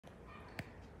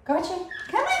Goji,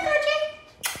 come on, Goji.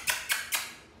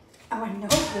 Oh, I know.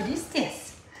 What is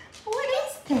this? What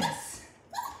is this?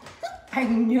 I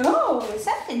know.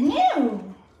 Something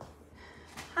new.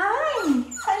 Hi.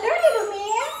 Hello, little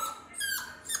man.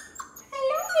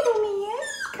 Hello, little man.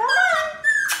 Come on.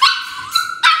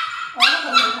 Oh,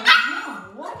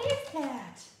 no. What is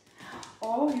that?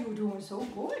 Oh, you're doing so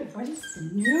good. What is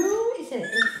new? Is it an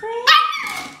egg?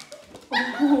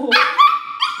 Oh,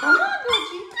 come on,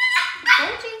 Goji.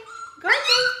 Goji.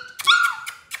 Goji.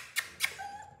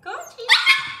 Goji.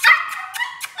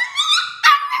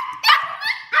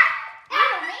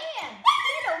 Little man.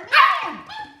 Little man.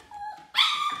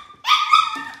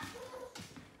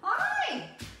 Hi.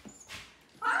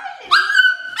 Hi, little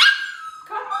man.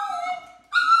 Come on.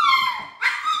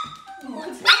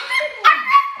 What's happening?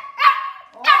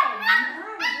 Oh, my.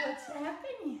 What's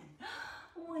happening?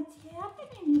 What's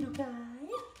happening, little guy?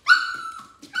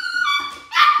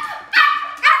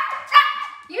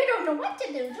 You don't know what to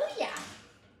do, do ya?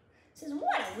 Says,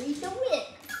 what are we doing?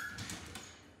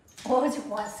 Oh, you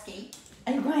want to escape?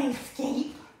 Are you going to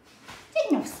escape?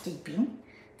 There's no escaping.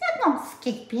 There's no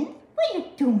escaping. What are you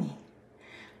doing?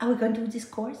 Are we going to do this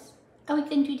course? Are we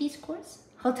going to do this course?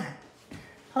 Hold on.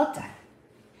 Hold on.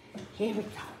 Here we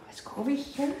go. Let's go over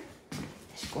here.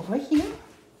 Let's go over here.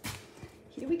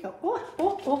 Here we go.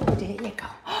 Oh, there you go.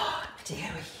 Oh, there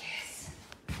he is.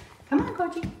 Come on,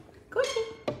 Goji. Goji.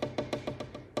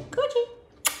 Goji.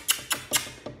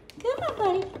 Come on,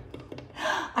 buddy.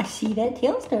 I see that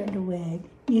tail starting to wag.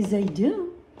 Yes, I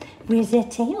do. Where's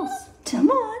that tail? Come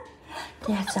on.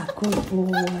 That's a good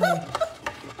boy.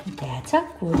 That's a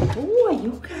good boy.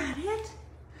 You got it.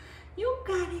 You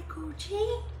got it,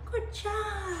 Goji. Good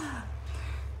job.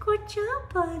 Good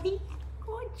job, buddy.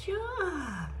 Good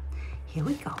job. Here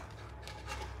we go.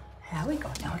 Here we go.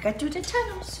 Now we got to do the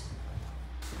tunnels.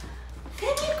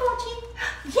 Come here, Goji.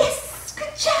 Yes,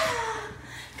 good job.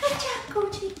 Good job,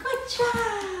 Goji. Good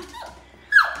job.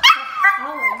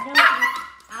 Oh, no.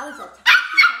 I was a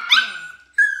talkie.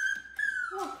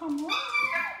 Oh, come on.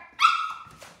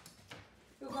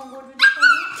 You gonna go to the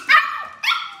tunnel?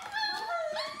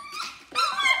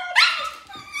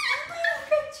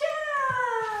 Good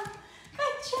job.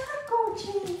 Good job,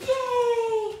 Goji.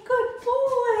 Yay. Good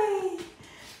boy.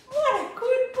 What a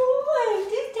good boy.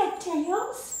 Did that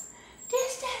tails?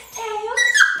 There's that tails.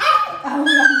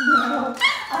 Oh,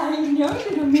 I know,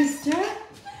 little mister.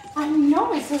 I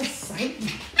know, it's so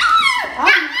exciting. I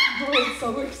know, it's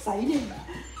so exciting.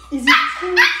 Is it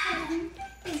too exciting?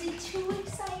 Is it too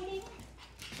exciting?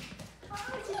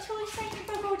 Oh, is it too exciting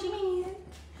for Goji man?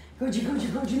 Goji man.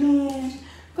 Goji man.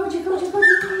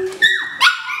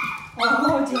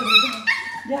 Oh, there we go.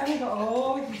 There we go.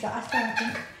 Oh, he's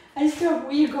starting. And still,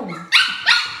 where you going?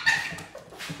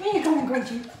 Where you going,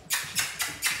 Goji?